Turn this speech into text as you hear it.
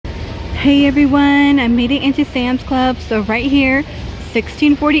Hey everyone, I made it into Sam's Club. So right here,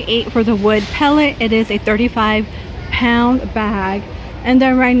 $16.48 for the wood pellet. It is a 35-pound bag. And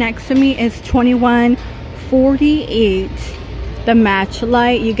then right next to me is $21.48. The match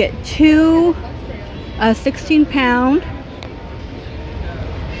light, you get two 16-pound.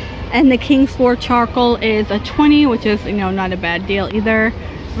 And the King's 4 charcoal is a 20, which is, you know, not a bad deal either.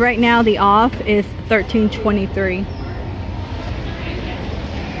 Right now the off is $13.23.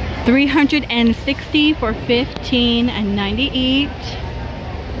 360 for $15.98.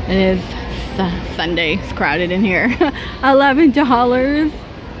 It is Sunday. It's crowded in here. $11.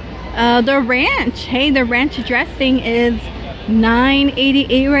 The ranch. Hey, the ranch dressing is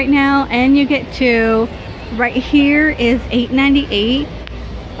 $9.88 right now, and you get two. Right here is $8.98.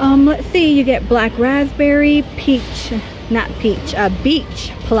 Let's see. You get black raspberry, peach, not peach,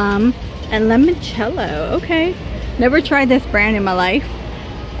 beach plum, and limoncello. Okay, never tried this brand in my life.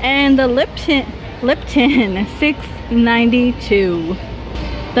 And the Lipton $6.92.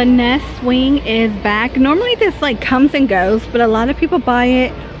 The Nest wing is back. Normally this like comes and goes, but a lot of people buy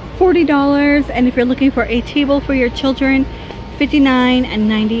it. $40. And if you're looking for a table for your children,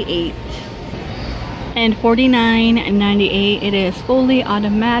 $59.98. And $49.98. It is fully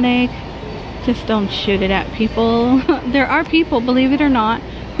automatic. Just don't shoot it at people. There are people, believe it or not,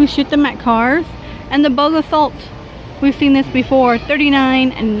 who shoot them at cars. And the bug assault, we've seen this before.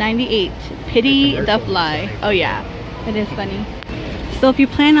 $39.98. Pity the fly. Oh yeah, it is funny. So if you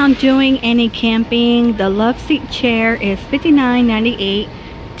plan on doing any camping, the love seat chair is $59.98.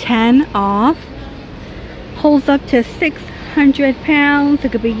 10 off. Holds up to 600 pounds.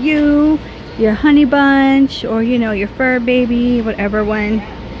 It could be you, your honey bunch, or you know, your fur baby, whatever one,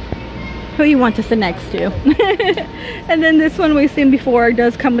 who you want to sit next to. And then this one we've seen before. It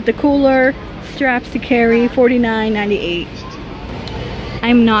does come with the cooler, straps to carry, $49.98.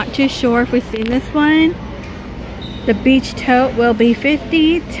 I'm not too sure if we've seen this one. The beach tote will be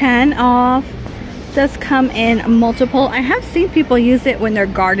 $50, 10 off. Does come in multiple. I have seen people use it when they're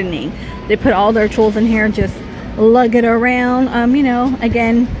gardening. They put all their tools in here and just lug it around. You know,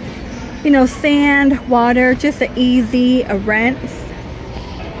 again, you know, sand, water, just an easy rinse.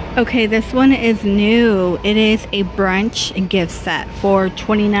 Okay, this one is new. It is a brunch gift set for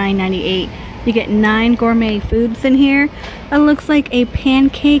 $29.98. You get 9 gourmet foods in here. It looks like a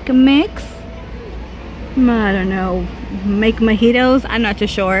pancake mix. I don't know, make mojitos, I'm not too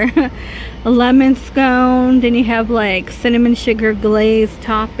sure. A lemon scone. Then you have like cinnamon sugar glaze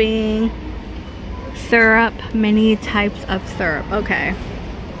topping, syrup, many types of syrup. Okay,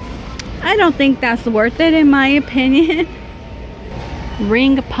 I don't think that's worth it in my opinion.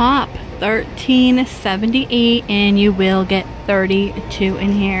 Ring pop, $13.78, and you will get 32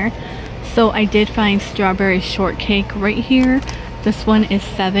 in here. So I did find strawberry shortcake right here. This one is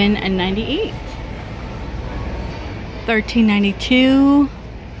 $7.98. $13.92.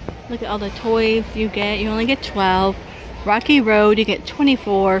 Look at all the toys you get. You only get 12. Rocky Road, you get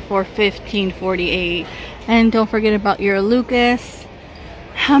 24 for $15.48. And don't forget about your Lucas.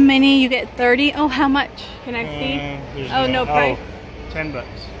 How many? You get 30. Oh, how much? Can I see? Oh, no price. Oh, $10.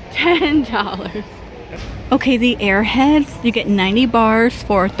 $10. Okay, the Airheads, you get 90 bars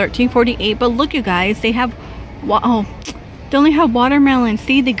for $13.48. But look, you guys, they have, oh, they only have watermelon.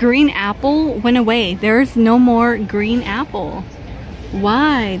 See, the green apple went away. There's no more green apple.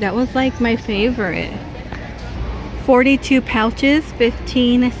 Why? That was like my favorite. 42 pouches,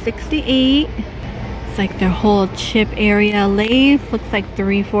 $15.68. It's like their whole chip area. Lay's looks like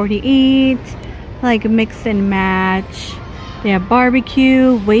 $3.48. Like mix and match. They have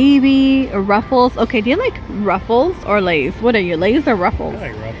barbecue, wavy, Ruffles. Okay, do you like Ruffles or Lay's? What are you, Lay's or Ruffles?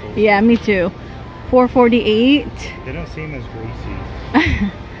 I like Ruffles. Yeah, me too. $4.48. They don't seem as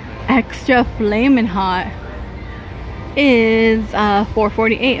greasy. Extra flamin' hot is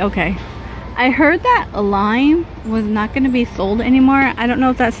 $4.48. Okay, I heard that lime was not going to be sold anymore. I don't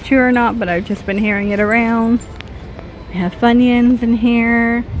know if that's true or not, but I've just been hearing it around. We have Funyuns in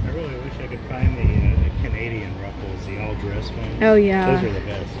here. I really wish I could find the Canadian Ruffles, the all dressed ones. Oh yeah, those are the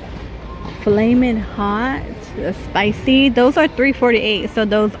best. Flamin' hot, the spicy. Those are $3.48, so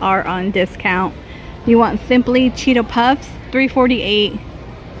those are on discount. You want Simply Cheeto Puffs, $3.48.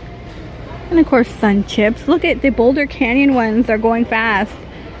 And of course, Sun Chips. Look at the Boulder Canyon ones. They're going fast.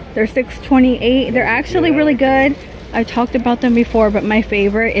 They're $6.28. They're actually really good. I talked about them before, but my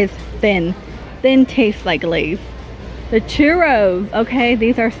favorite is Thin. Thin tastes like Lay's. The Churros. Okay,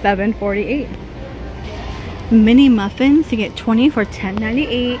 these are $7.48. Mini muffins. You get 20 for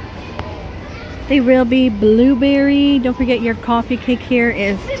 $10.98. They will be blueberry. Don't forget your coffee cake here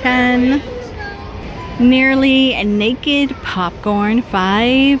is 10. Nearly Naked popcorn,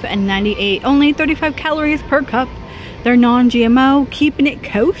 $5.98. Only 35 calories per cup. They're non-GMO, keeping it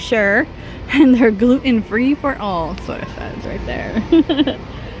kosher, and they're gluten-free for all. That's what it says right there.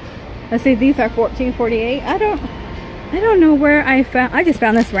 Let's see, these are $14.48. I don't know where I just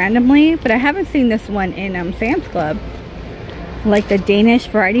found this randomly, but I haven't seen this one in Sam's Club. Like the Danish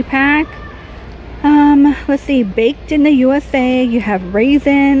variety pack. Let's see, baked in the USA, you have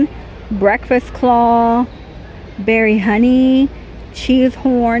raisin, breakfast claw, berry honey, cheese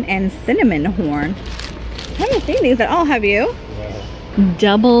horn, and cinnamon horn. I haven't seen these at all, have you? Yeah.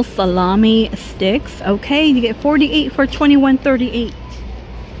 Double salami sticks. Okay, you get 48 for $21.38.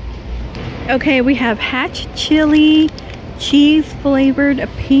 Okay, we have Hatch chili cheese flavored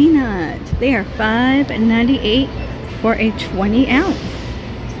peanut. They are $5.98 for a 20 ounce.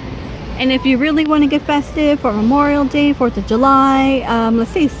 And if you really want to get festive for Memorial Day, 4th of July, let's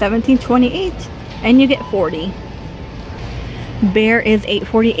see, $17.28, and you get 40. Bear is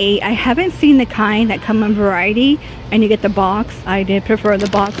 $8.48. I haven't seen the kind that come in variety and you get the box. I did prefer the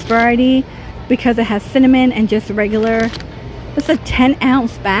box variety because it has cinnamon and just regular. It's a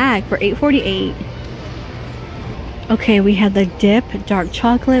 10-ounce bag for $8.48. Okay, we have the dip, dark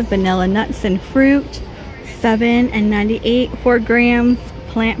chocolate, vanilla nuts and fruit, $7.98, 4 grams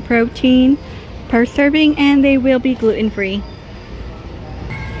plant protein per serving, and they will be gluten-free.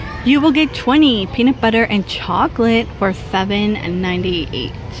 You will get 20 peanut butter and chocolate for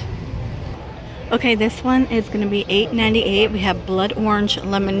 $7.98. Okay, this one is going to be $8.98. We have blood orange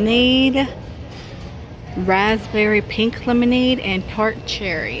lemonade, raspberry pink lemonade, and tart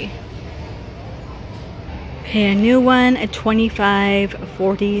cherry. Okay, a new one at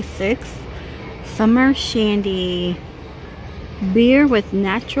 $25.46. Summer shandy, beer with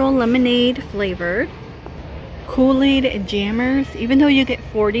natural lemonade flavored. Kool-Aid jammers, even though you get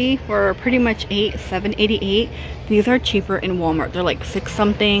 40 for pretty much $7.88, these are cheaper in Walmart. They're like $6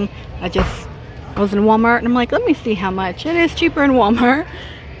 something. I was in Walmart and I'm like, let me see how much. It is cheaper in Walmart.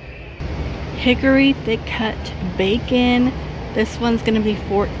 Hickory thick cut bacon, this one's gonna be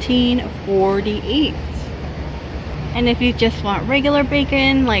 $14.48. And if you just want regular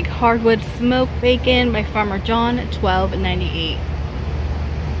bacon, like hardwood smoked bacon by Farmer John, $12.98.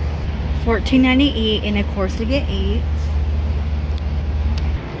 $14.98, and of course you get 8.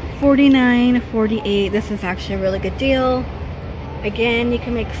 $49.48. This is actually a really good deal. Again, you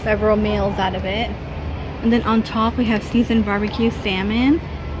can make several meals out of it. And then on top we have seasoned barbecue salmon,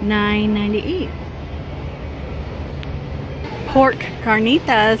 $9.98. Pork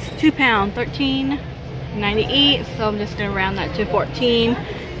carnitas, 2 pound, $13.98. So I'm just gonna round that to 14.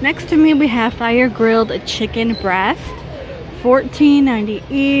 Next to me we have fire grilled chicken breast,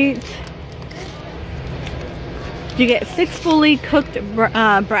 $14.98. You get 6 fully cooked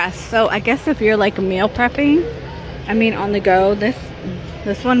breasts. So I guess if you're like meal prepping, I mean on the go, this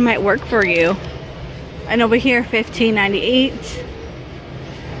one might work for you. And over here, $15.98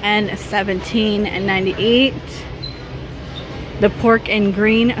 and $17.98. The pork and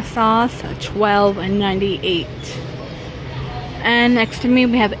green sauce, $12.98. And next to me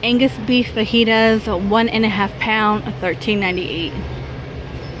we have Angus beef fajitas, 1.5 pound, $13.98.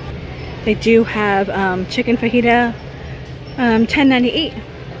 They do have chicken fajita, $10.98.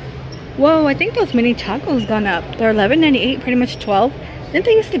 Whoa, I think those mini tacos gone up. They're $11.98, pretty much 12. Didn't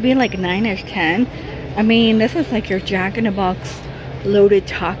they used to be like 9 or 10? I mean, this is like your Jack in the Box loaded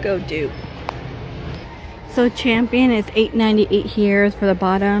taco dupe. So Champion is $8.98 here for the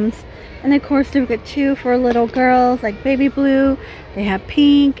bottoms. And of course they've got 2 for little girls, like baby blue. They have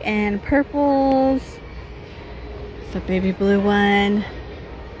pink and purples. It's a baby blue one.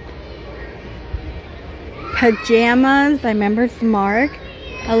 Pajamas by Members Mark.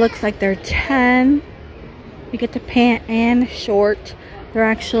 It looks like they're 10. You get the pant and short. They're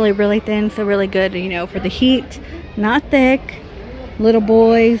actually really thin, so really good, you know, for the heat. Not thick. Little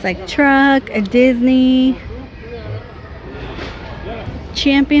boys like Truck, a Disney.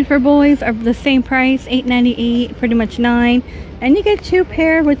 Champion for boys are the same price, $8.98, pretty much 9. And you get 2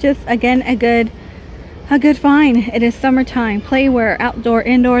 pair, which is again a good find. It is summertime. Playwear, outdoor,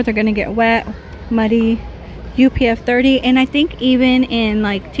 indoor. They're gonna get wet, muddy. UPF 30, and I think even in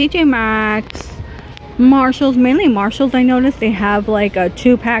like TJ Maxx, Marshalls, mainly Marshalls, I noticed they have like a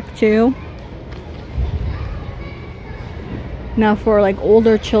 2-pack too. Now for like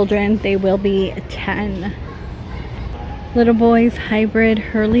older children, they will be 10. Little boys hybrid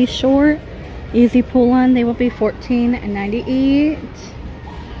Hurley short, easy pull on, they will be $14.98.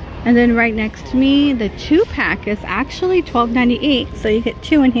 And then right next to me, the 2-pack is actually $12.98, so you get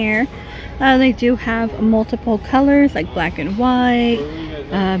 2 in here. They do have multiple colors like black and white,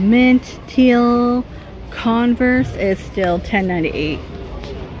 mint, teal, Converse is still $10.98.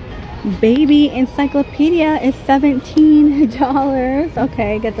 Baby encyclopedia is $17.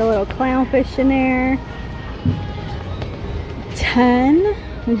 Okay, get the little clownfish in there. 10.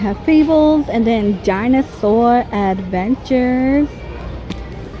 We have Fables, and then Dinosaur Adventures.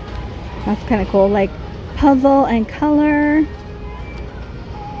 That's kind of cool, like puzzle and color.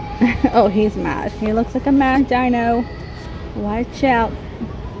 Oh, he's mad. He looks like a mad dino. Watch out.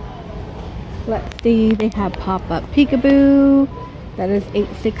 Let's see, they have pop-up peekaboo. That is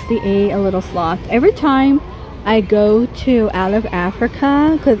 $8.68, a little sloth. Every time I go to out of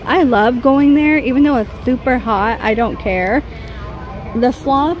Africa, because I love going there, even though it's super hot, I don't care. The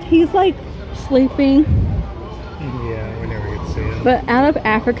sloth, he's like sleeping. Yeah, we never get to see him. But out of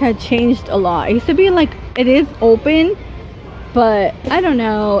Africa changed a lot. It used to be like, it is open, but I don't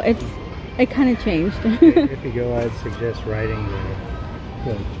know, it kind of changed. If you go, I'd suggest riding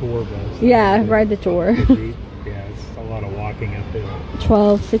the tour bus. Yeah, ride the tour. Yeah, it's a lot of walking up there.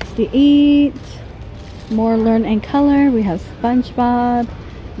 $12.68. More Learn and Color. We have SpongeBob.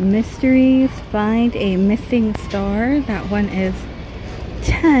 Mysteries. Find a Missing Star. That one is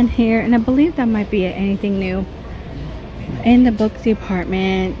 10 here, and I believe that might be anything new. In the books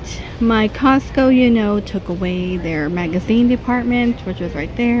department, my Costco, you know, took away their magazine department, which was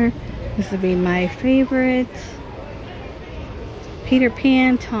right there. This would be my favorite. Peter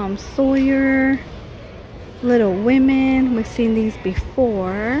Pan, Tom Sawyer, Little Women. We've seen these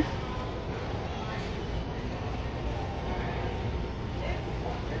before.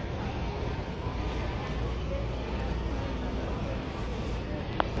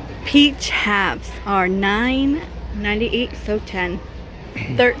 Peach halves are $9.98, so 10.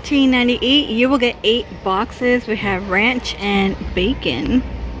 $13.98. You will get 8 boxes. We have ranch and bacon.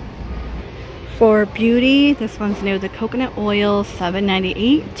 For beauty, this one's new. The coconut oil,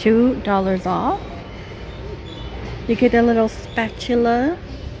 $7.98, $2 off. You get a little spatula.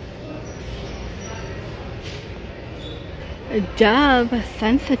 Dove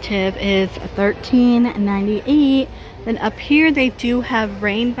Sensitive is $13.98. Then up here they do have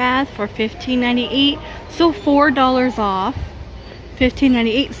rain bath for $15.98, so $4 off.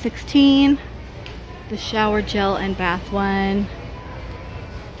 $15.98, $16. The shower gel and bath one.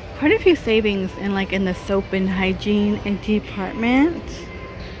 Quite a few savings in the soap and hygiene department.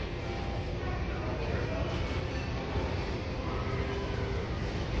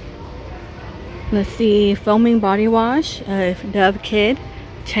 Let's see, foaming body wash, Dove Kid,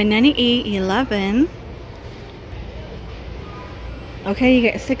 $10.98, 11. Okay, you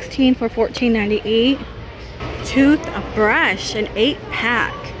get 16 for $14.98. Toothbrush, an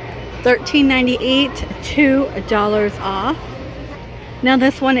 8-pack, $13.98, $2 off. Now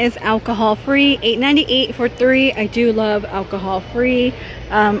this one is alcohol free, $8.98 for 3. I do love alcohol free.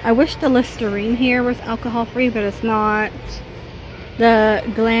 I wish the Listerine here was alcohol free, but it's not. The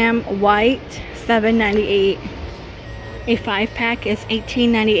Glam White, $7.98. A 5-pack is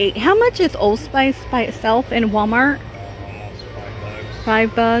 $18.98. How much is Old Spice by itself in Walmart?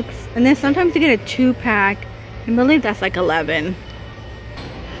 $5. And then sometimes you get a 2-pack. I believe that's like 11.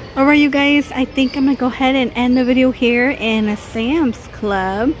 Alright, you guys, I think I'm gonna go ahead and end the video here in a Sam's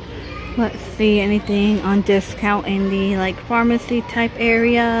Club. Let's see, anything on discount in the pharmacy type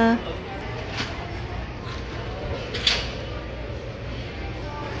area.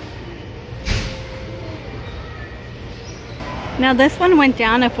 Now this one went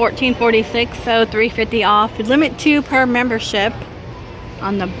down to $14.46, so $3.50 off. Limit 2 per membership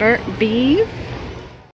on the burnt beef.